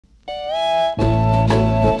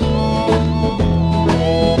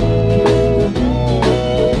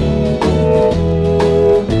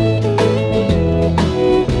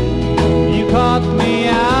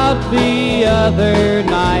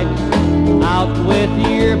out with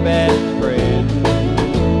your best friend.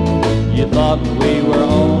 You thought we were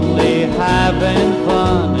only having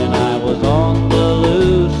fun and I was on the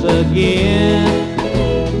loose again.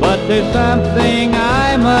 But there's something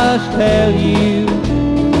I must tell you,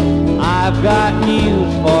 I've got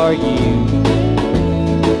news for you.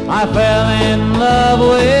 I fell in love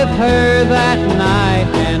with her that night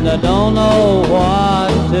and I don't know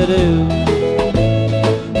what to do.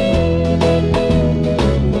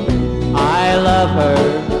 I love her,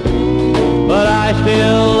 but I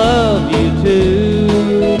still love you too.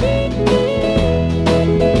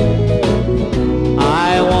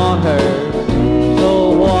 I want her, so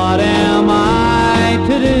what am I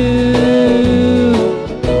to do?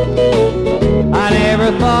 I never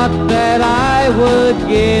thought that I would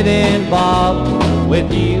get involved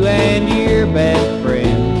with you and your best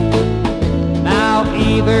friend. Now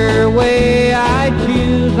either way I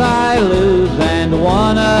choose, I lose, and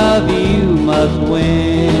one of you must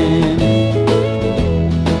win.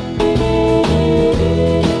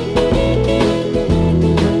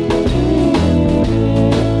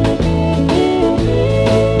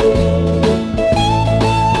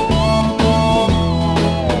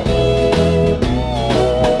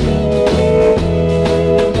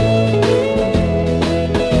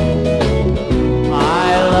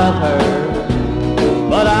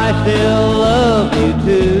 But I still love you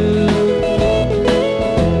too.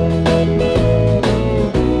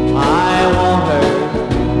 I want her,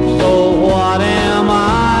 so what am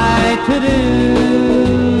I to do?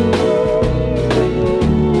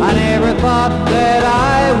 I never thought that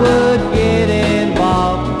I would get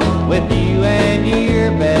involved with you and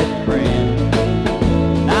your best friend.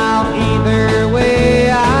 Now either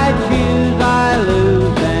way I choose, I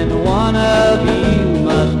lose, and one of you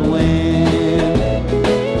must win.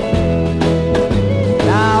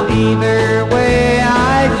 Either